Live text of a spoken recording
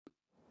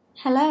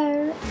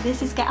Hello,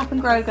 this is Get Up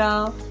and Grow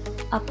Girl,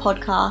 a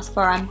podcast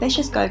for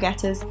ambitious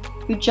go-getters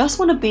who just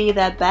want to be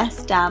their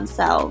best damn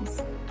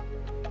selves.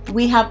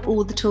 We have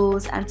all the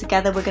tools and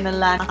together we're going to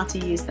learn how to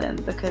use them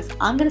because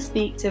I'm going to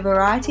speak to a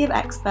variety of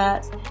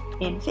experts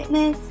in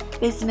fitness,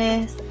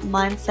 business,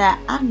 mindset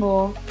and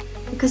more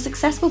because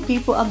successful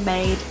people are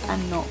made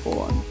and not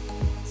born.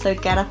 So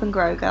get up and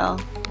grow, girl.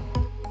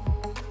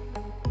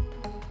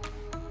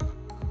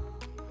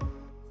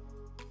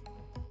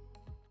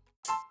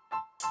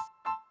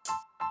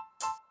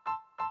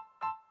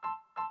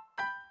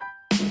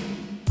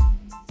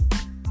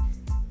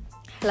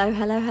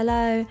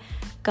 Hello.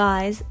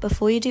 Guys,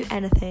 before you do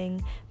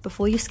anything,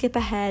 before you skip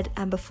ahead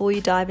and before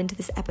you dive into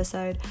this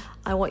episode,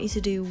 I want you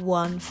to do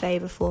one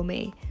favour for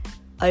me.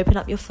 Open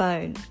up your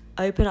phone,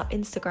 open up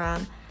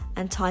Instagram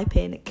and type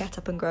in Get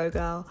Up and Grow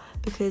Girl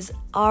because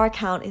our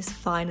account is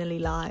finally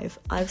live.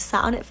 I've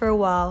sat on it for a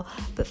while,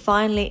 but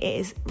finally it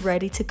is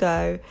ready to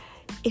go.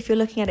 If you're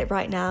looking at it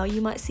right now,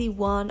 you might see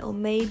one or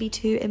maybe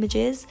two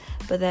images,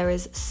 but there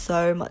is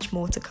so much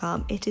more to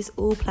come. It is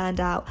all planned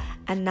out,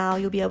 and now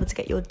you'll be able to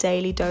get your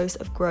daily dose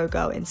of Grow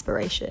Girl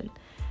inspiration.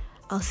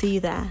 I'll see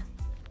you there.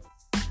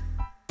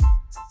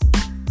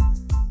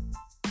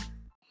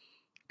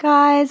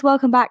 Guys,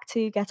 welcome back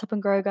to Get Up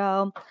and Grow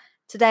Girl.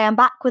 Today I'm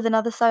back with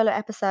another solo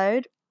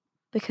episode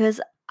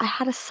because I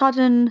had a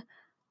sudden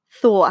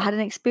thought, I had an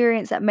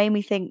experience that made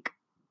me think,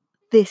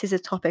 this is a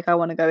topic I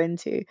want to go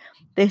into.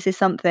 This is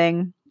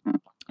something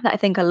that I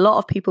think a lot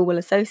of people will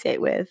associate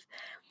with,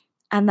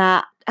 and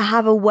that I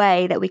have a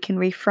way that we can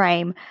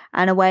reframe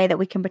and a way that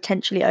we can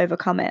potentially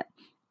overcome it.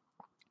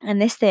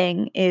 And this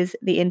thing is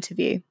the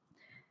interview.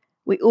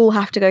 We all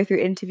have to go through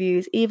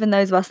interviews, even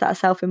those of us that are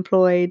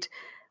self-employed.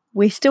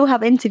 We still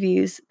have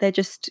interviews. They're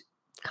just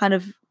kind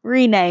of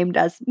renamed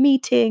as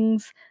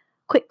meetings,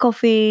 quick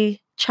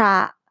coffee,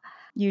 chat.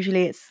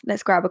 Usually it's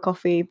let's grab a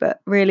coffee,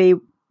 but really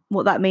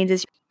what that means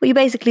is you're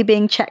basically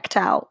being checked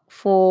out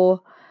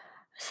for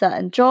a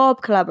certain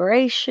job,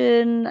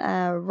 collaboration,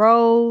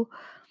 role,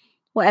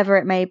 whatever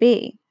it may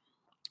be.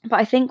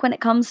 But I think when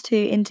it comes to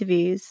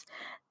interviews,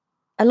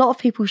 a lot of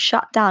people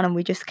shut down and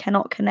we just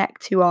cannot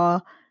connect to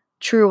our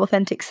true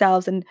authentic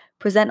selves and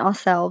present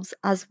ourselves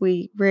as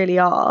we really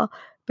are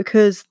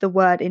because the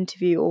word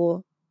interview,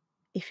 or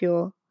if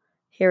you're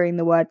hearing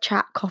the word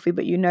chat, coffee,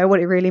 but you know what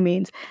it really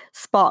means,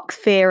 sparks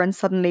fear, and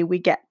suddenly we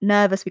get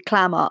nervous, we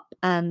clam up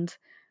and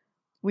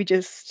we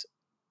just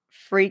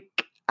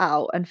freak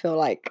out and feel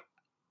like,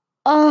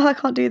 oh, I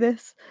can't do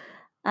this.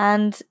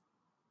 And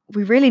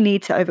we really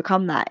need to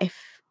overcome that if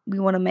we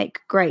want to make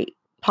great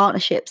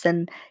partnerships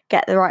and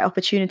get the right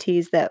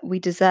opportunities that we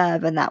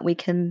deserve and that we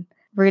can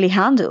really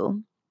handle.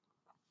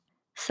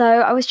 So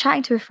I was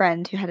chatting to a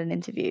friend who had an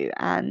interview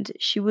and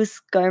she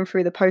was going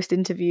through the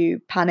post-interview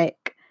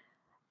panic,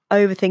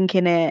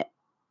 overthinking it,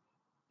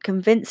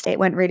 convinced it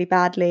went really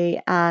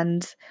badly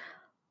and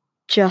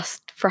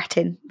just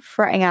fretting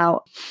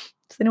out.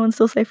 Does anyone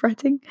still say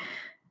fretting?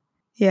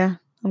 Yeah,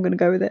 I'm going to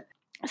go with it.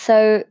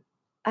 So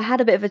I had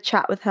a bit of a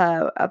chat with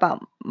her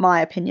about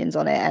my opinions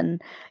on it,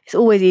 and it's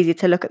always easy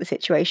to look at the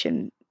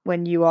situation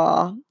when you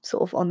are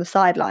sort of on the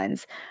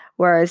sidelines.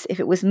 Whereas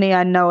if it was me,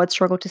 I know I'd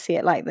struggle to see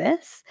it like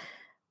this,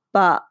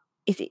 but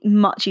it's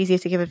much easier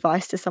to give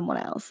advice to someone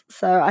else.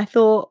 So I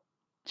thought,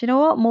 do you know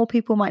what? More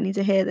people might need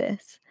to hear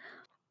this.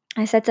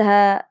 I said to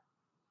her,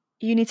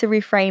 you need to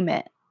reframe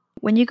it.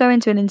 When you go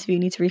into an interview, you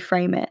need to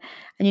reframe it.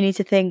 And you need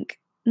to think,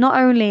 not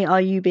only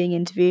are you being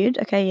interviewed,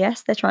 okay,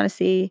 yes, they're trying to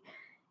see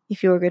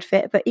if you're a good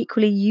fit, but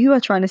equally you are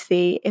trying to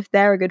see if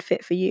they're a good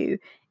fit for you.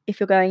 If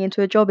you're going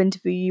into a job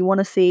interview, you want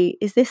to see,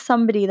 is this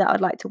somebody that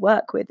I'd like to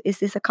work with? Is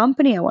this a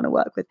company I want to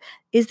work with?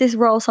 Is this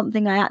role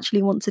something I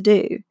actually want to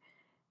do?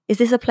 Is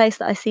this a place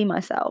that I see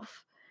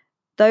myself?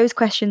 Those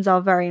questions are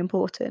very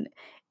important.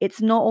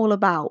 It's not all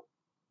about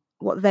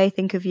what they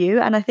think of you.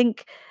 And I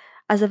think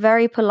as a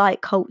very polite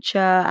culture,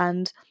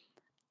 and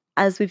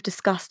as we've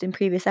discussed in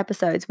previous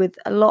episodes, with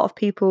a lot of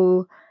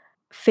people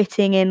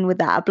fitting in with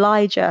that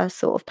obliger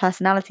sort of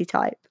personality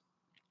type,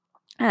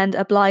 and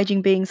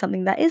obliging being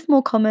something that is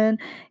more common,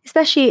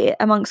 especially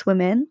amongst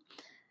women,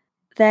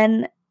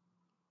 then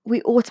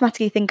we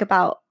automatically think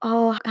about,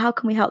 oh, how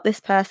can we help this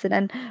person?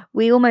 And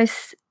we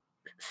almost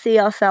see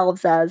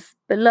ourselves as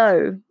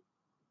below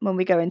when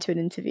we go into an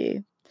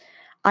interview.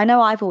 I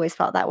know I've always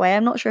felt that way.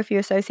 I'm not sure if you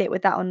associate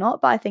with that or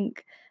not, but I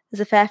think there's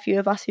a fair few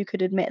of us who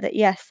could admit that,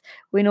 yes,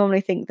 we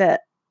normally think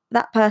that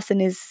that person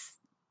is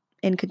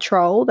in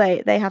control,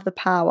 they have the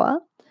power,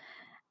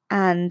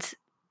 and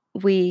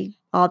we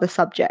are the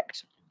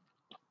subject.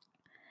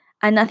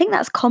 And I think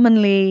that's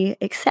commonly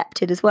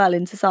accepted as well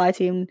in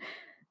society. And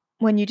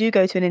when you do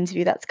go to an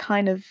interview, that's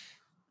kind of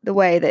the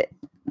way that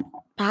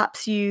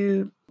perhaps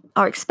you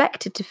are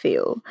expected to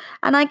feel.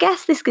 And I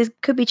guess this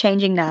could be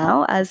changing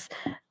now as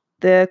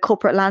the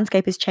corporate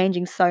landscape is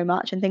changing so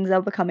much and things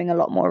are becoming a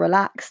lot more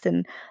relaxed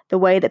and the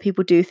way that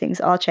people do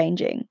things are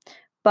changing.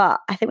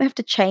 But I think we have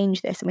to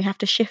change this and we have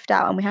to shift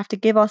out and we have to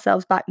give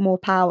ourselves back more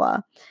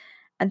power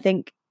and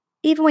think,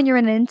 even when you're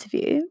in an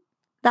interview,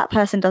 that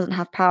person doesn't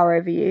have power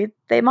over you.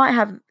 They might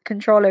have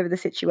control over the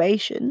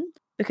situation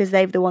because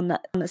they've the one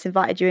that's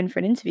invited you in for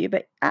an interview,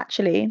 but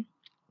actually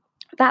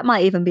that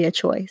might even be a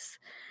choice.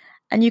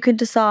 And you can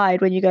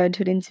decide when you go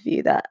into an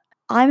interview that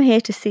I'm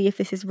here to see if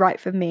this is right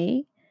for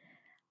me,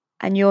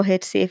 and you're here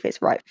to see if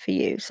it's right for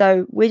you.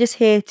 So we're just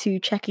here to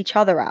check each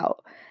other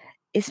out.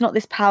 It's not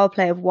this power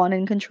play of one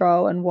in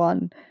control and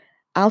one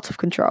out of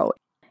control.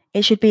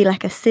 It should be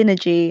like a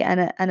synergy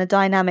and a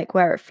dynamic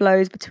where it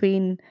flows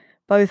between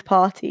both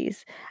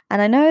parties.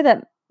 And I know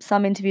that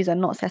some interviews are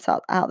not set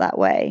up out that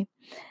way,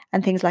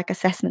 and things like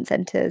assessment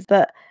centres,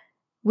 but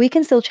we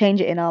can still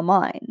change it in our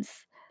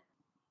minds.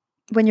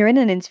 When you're in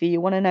an interview, you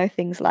want to know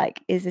things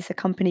like, is this a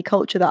company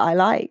culture that I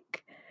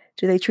like?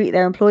 Do they treat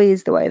their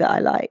employees the way that I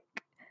like?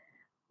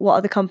 What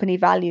are the company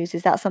values?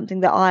 Is that something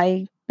that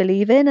I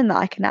believe in and that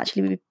I can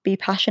actually be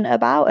passionate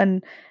about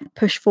and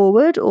push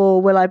forward?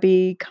 Or will I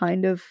be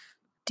kind of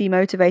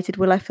demotivated?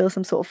 Will I feel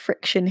some sort of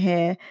friction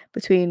here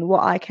between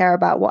what I care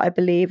about, what I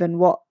believe, and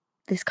what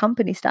this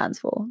company stands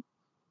for?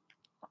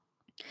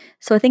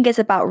 So I think it's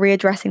about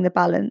readdressing the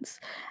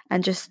balance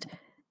and just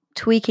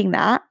tweaking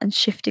that and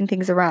shifting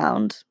things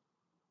around.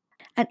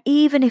 And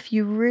even if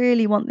you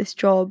really want this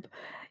job,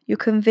 you're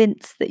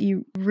convinced that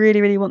you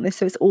really, really want this,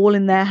 so it's all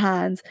in their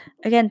hands,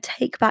 again,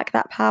 take back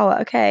that power.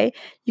 Okay,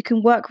 you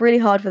can work really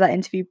hard for that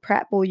interview,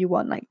 prep all you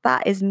want. Like,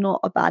 that is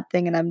not a bad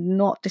thing, and I'm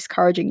not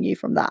discouraging you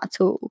from that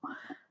at all.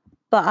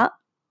 But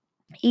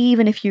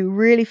even if you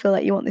really feel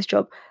like you want this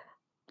job,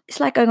 it's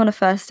like going on a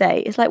first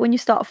date. It's like when you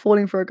start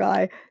falling for a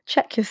guy,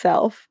 check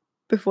yourself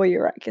before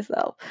you wreck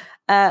yourself.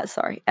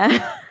 Sorry.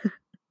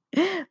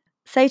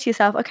 Say to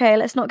yourself, okay,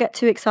 let's not get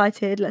too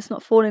excited. Let's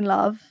not fall in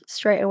love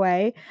straight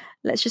away.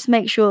 Let's just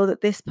make sure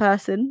that this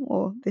person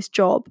or this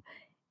job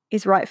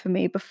is right for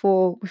me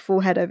before we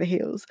fall head over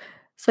heels.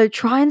 So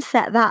try and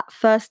set that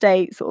first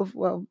date sort of,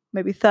 well,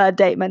 maybe third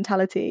date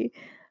mentality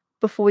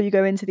before you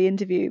go into the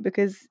interview,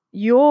 because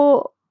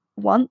your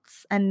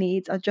wants and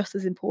needs are just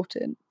as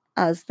important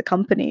as the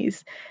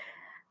company's.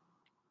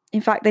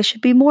 In fact, they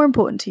should be more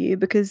important to you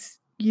because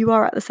you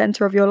are at the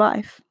center of your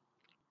life.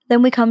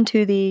 Then we come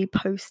to the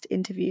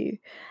post-interview,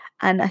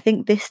 and I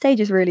think this stage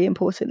is really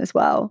important as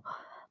well.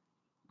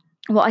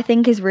 What I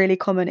think is really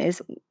common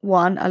is,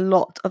 one, a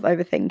lot of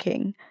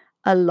overthinking.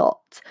 A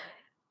lot.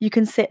 You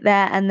can sit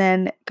there and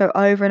then go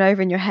over and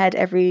over in your head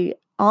every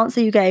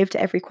answer you gave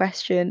to every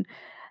question,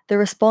 the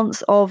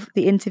response of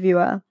the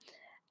interviewer,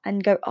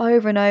 and go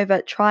over and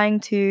over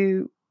trying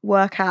to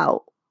work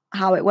out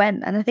how it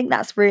went. And I think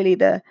that's really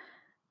the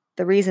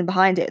reason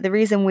behind it. The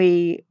reason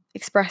we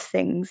express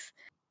things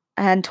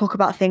and talk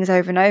about things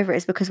over and over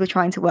is because we're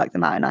trying to work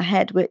them out in our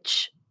head,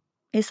 which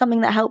is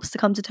something that helps to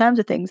come to terms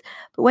with things.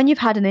 But when you've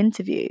had an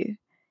interview,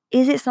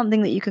 is it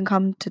something that you can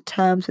come to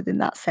terms with in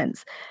that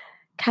sense?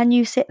 Can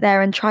you sit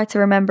there and try to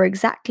remember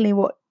exactly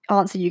what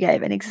answer you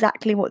gave and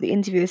exactly what the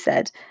interviewer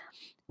said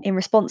in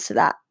response to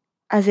that?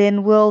 As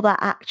in, will that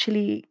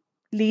actually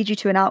lead you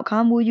to an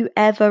outcome? Will you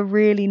ever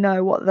really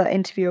know what the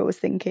interviewer was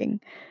thinking?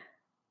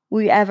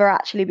 Will you ever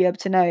actually be able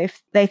to know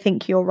if they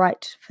think you're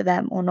right for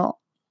them or not?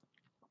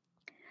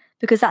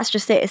 Because that's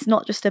just it. It's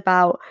not just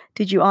about,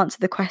 did you answer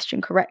the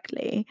question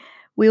correctly?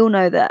 We all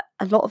know that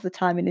a lot of the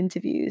time in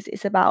interviews,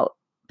 it's about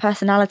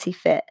personality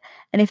fit.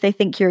 And if they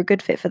think you're a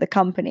good fit for the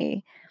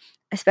company,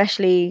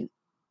 especially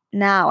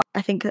now,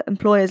 I think that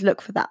employers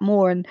look for that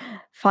more, and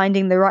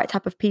finding the right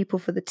type of people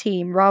for the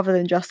team rather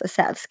than just a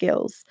set of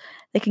skills.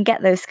 They can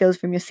get those skills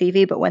from your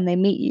CV, but when they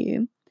meet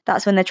you,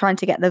 that's when they're trying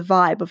to get the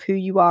vibe of who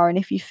you are and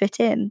if you fit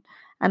in.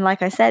 And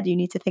like I said, you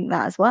need to think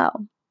that as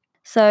well.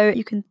 So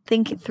you can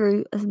think it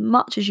through as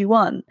much as you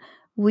want.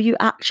 Will you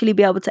actually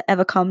be able to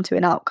ever come to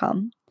an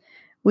outcome?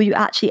 Will you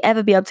actually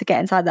ever be able to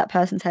get inside that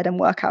person's head and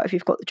work out if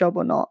you've got the job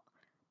or not?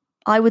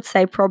 I would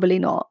say probably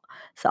not.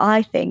 So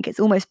I think it's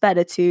almost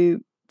better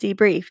to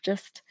debrief.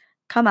 Just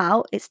come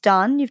out, it's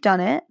done, you've done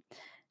it.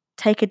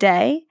 Take a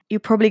day. You're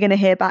probably going to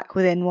hear back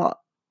within what,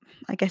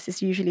 I guess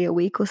it's usually a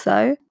week or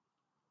so.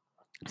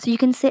 So you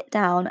can sit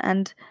down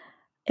and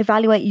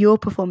evaluate your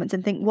performance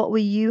and think, what were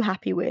you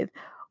happy with?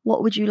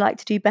 What would you like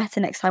to do better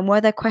next time?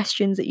 Were there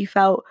questions that you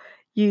felt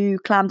you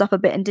clammed up a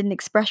bit and didn't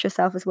express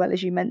yourself as well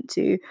as you meant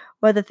to?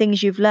 Were there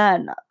things you've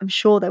learned? I'm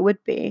sure there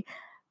would be.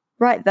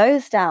 Write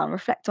those down,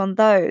 reflect on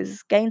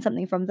those, gain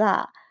something from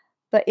that.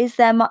 But is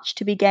there much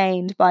to be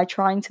gained by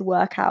trying to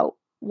work out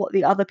what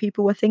the other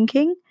people were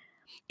thinking?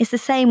 It's the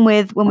same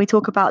with when we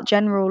talk about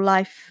general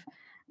life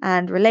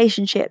and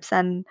relationships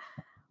and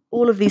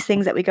all of these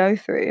things that we go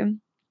through,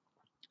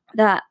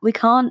 that we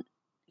can't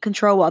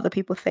control what other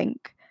people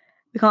think.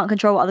 We can't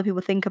control what other people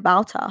think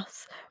about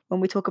us when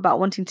we talk about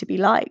wanting to be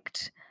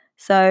liked.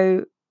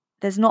 So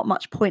there's not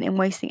much point in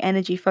wasting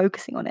energy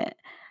focusing on it.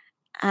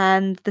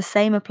 And the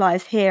same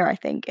applies here, I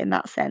think, in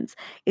that sense.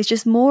 It's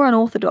just more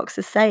unorthodox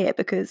to say it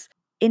because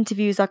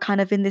interviews are kind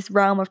of in this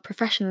realm of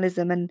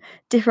professionalism and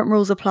different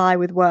rules apply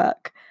with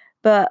work.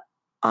 But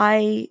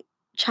I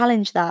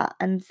challenge that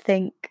and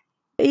think,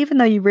 even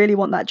though you really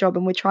want that job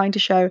and we're trying to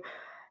show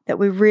that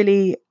we're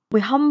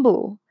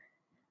humble,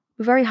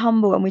 we're very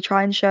humble, and we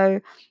try and show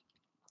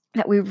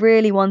that we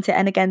really want it.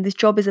 And again, this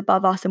job is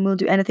above us and we'll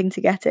do anything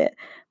to get it.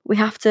 We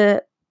have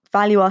to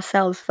value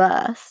ourselves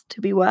first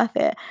to be worth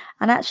it.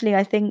 And actually,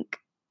 I think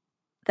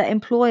that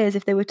employers,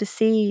 if they were to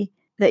see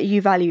that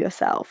you value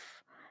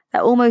yourself,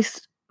 that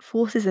almost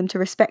forces them to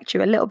respect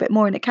you a little bit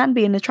more. And it can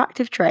be an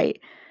attractive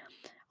trait.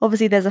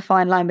 Obviously, there's a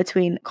fine line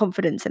between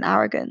confidence and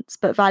arrogance,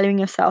 but valuing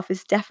yourself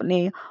is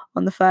definitely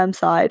on the firm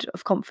side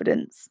of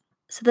confidence.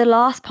 So the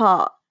last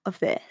part of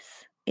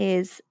this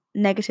is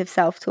negative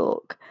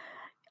self-talk.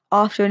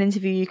 After an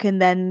interview, you can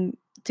then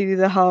do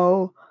the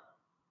whole,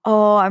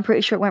 oh, I'm pretty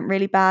sure it went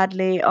really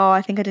badly. Oh,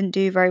 I think I didn't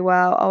do very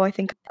well. Oh, I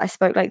think I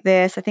spoke like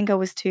this. I think I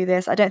was too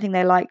this. I don't think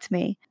they liked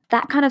me.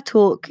 That kind of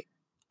talk,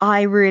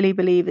 I really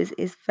believe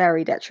is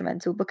very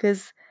detrimental,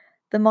 because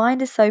the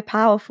mind is so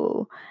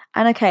powerful.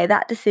 And okay,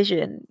 that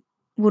decision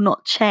will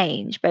not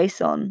change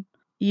based on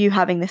you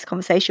having this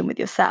conversation with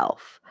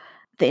yourself.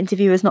 The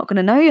interviewer is not going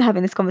to know you're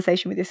having this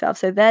conversation with yourself.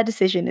 So their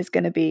decision is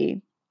going to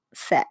be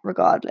set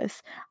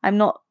regardless. I'm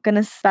not going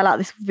to spell out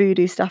this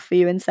voodoo stuff for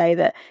you and say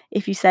that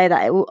if you say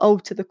that, it will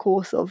alter the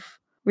course of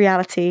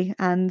reality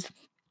and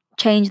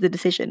change the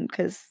decision,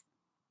 because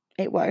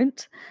it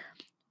won't.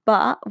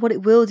 But what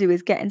it will do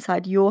is get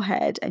inside your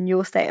head and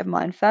your state of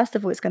mind. First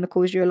of all, it's going to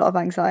cause you a lot of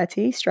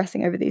anxiety,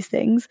 stressing over these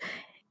things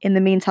in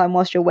the meantime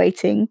whilst you're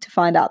waiting to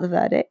find out the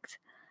verdict.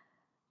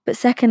 But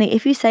secondly,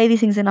 if you say these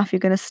things enough, you're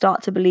going to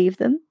start to believe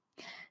them.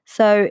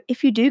 So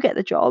if you do get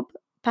the job,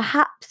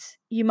 perhaps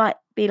you might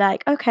be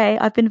like, okay,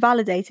 I've been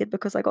validated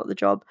because I got the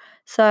job.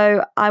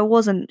 So I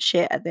wasn't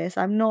shit at this.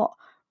 I'm not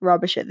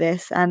rubbish at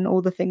this and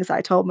all the things that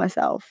I told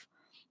myself.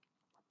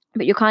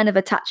 But you're kind of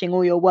attaching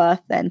all your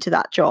worth then to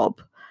that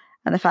job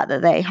and the fact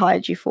that they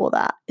hired you for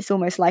that. It's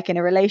almost like in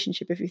a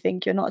relationship, if you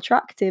think you're not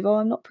attractive, oh,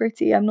 I'm not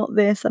pretty, I'm not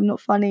this, I'm not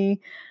funny,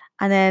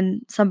 and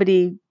then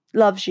somebody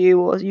loves you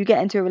or you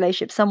get into a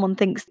relationship, someone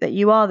thinks that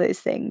you are those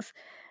things.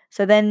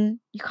 So then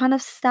you're kind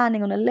of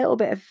standing on a little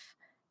bit of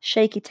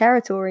shaky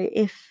territory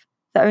if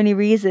the only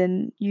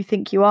reason you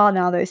think you are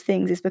now those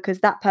things is because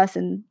that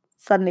person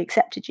suddenly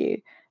accepted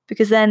you.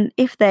 Because then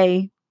if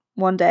they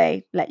one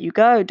day let you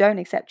go, don't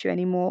accept you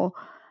anymore,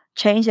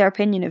 change their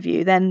opinion of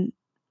you, then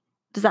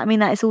does that mean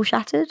that it's all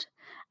shattered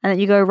and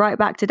that you go right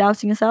back to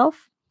doubting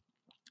yourself?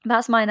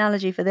 That's my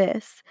analogy for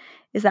this,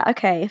 is that,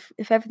 okay,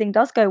 if everything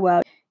does go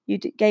well, you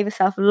gave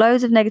yourself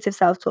loads of negative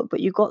self-talk, but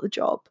you got the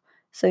job.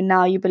 So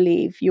now you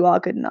believe you are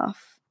good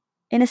enough.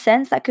 In a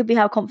sense, that could be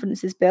how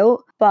confidence is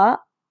built, but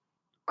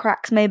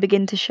cracks may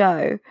begin to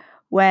show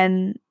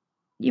when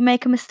you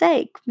make a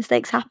mistake.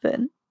 Mistakes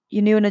happen.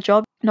 You're new in a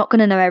job, not going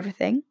to know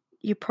everything.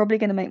 You're probably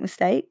going to make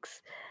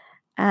mistakes.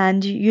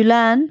 And you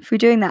learn through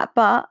doing that.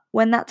 But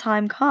when that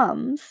time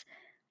comes,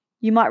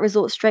 you might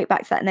resort straight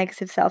back to that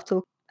negative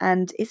self-talk.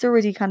 And it's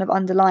already kind of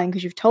underlying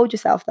because you've told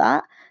yourself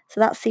that. So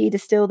that seed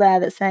is still there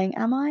that's saying,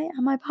 am I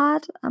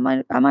bad? Am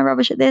I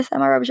rubbish at this?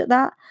 Am I rubbish at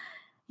that?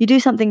 You do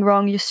something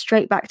wrong, you're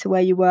straight back to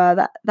where you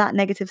were. That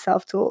negative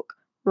self-talk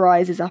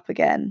rises up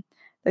again.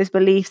 Those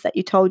beliefs that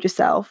you told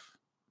yourself,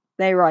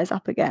 they rise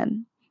up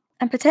again.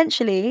 And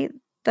potentially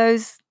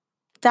those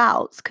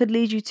doubts could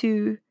lead you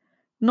to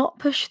not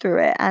push through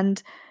it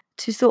and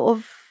to sort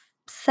of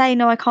say,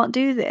 no, I can't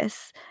do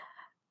this.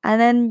 And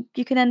then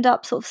you can end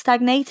up sort of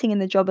stagnating in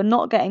the job and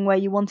not getting where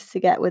you wanted to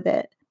get with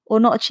it, or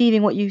not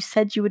achieving what you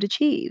said you would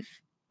achieve.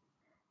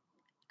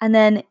 And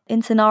then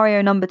in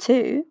scenario number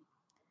 2,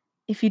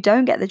 if you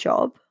don't get the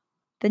job,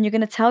 then you're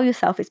going to tell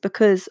yourself it's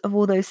because of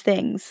all those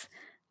things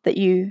that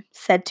you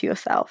said to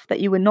yourself, that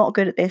you were not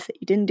good at this, that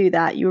you didn't do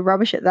that, you were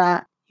rubbish at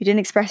that, you didn't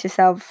express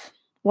yourself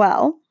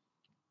well.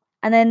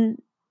 And then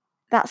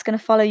that's going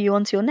to follow you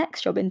onto your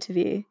next job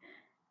interview.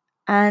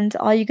 And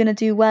are you going to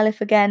do well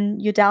if, again,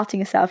 you're doubting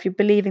yourself, you're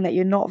believing that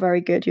you're not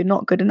very good, you're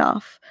not good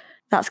enough?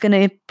 That's going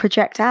to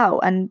project out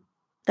and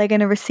they're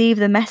going to receive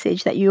the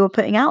message that you are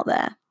putting out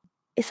there.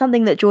 It's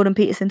something that Jordan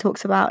Peterson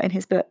talks about in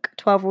his book,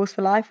 12 Rules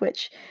for Life,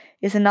 which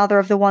is another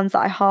of the ones that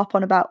I harp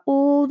on about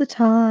all the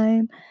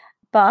time.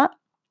 But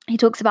he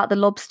talks about the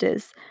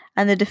lobsters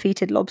and the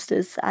defeated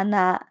lobsters, and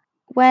that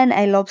when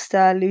a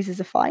lobster loses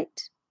a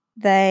fight,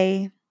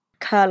 they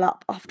curl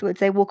up afterwards.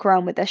 They walk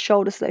around with their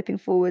shoulders sloping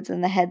forwards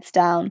and their heads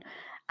down.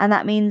 And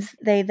that means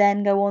they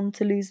then go on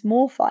to lose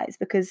more fights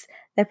because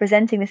they're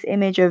presenting this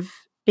image of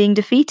being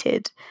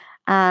defeated,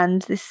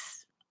 and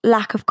this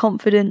lack of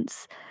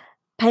confidence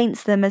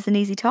paints them as an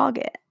easy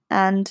target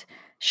and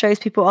shows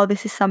people, oh,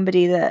 this is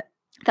somebody that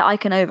I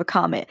can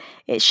overcome.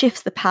 It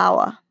shifts the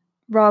power,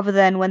 rather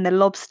than when the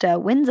lobster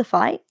wins a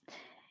fight,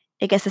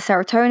 it gets a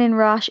serotonin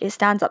rush, it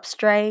stands up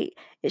straight,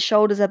 its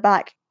shoulders are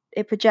back,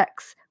 it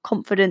projects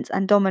confidence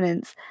and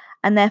dominance,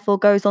 and therefore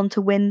goes on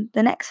to win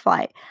the next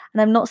fight.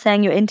 And I'm not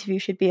saying your interview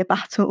should be a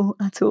battle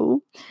at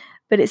all,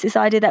 but it's this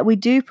idea that we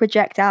do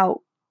project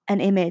out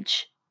an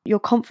image. Your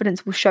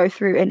confidence will show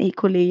through, and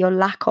equally your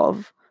lack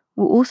of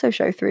will also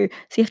show through.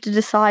 So you have to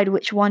decide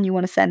which one you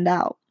want to send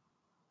out.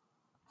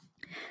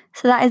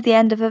 So that is the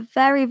end of a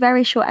very,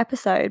 very short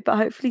episode, but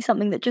hopefully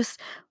something that just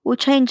will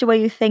change the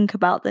way you think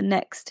about the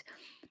next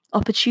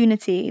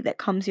opportunity that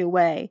comes your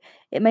way.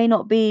 It may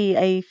not be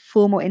a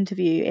formal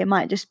interview, it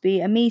might just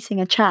be a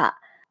meeting, a chat,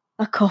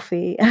 a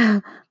coffee.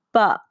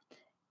 But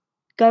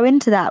go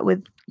into that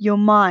with your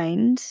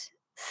mind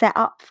set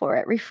up for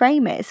it.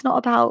 Reframe it. It's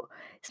not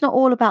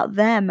all about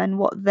them and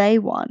what they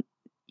want.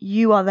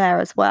 You are there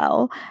as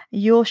well.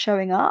 You're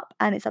showing up,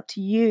 and it's up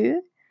to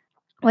you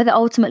whether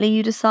ultimately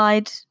you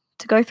decide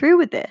to go through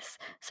with this.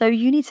 So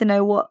you need to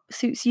know what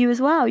suits you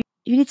as well.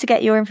 You need to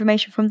get your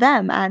information from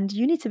them, and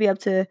you need to be able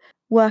to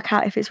work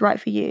out if it's right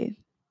for you.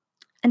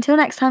 Until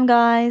next time,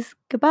 guys.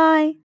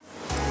 Goodbye.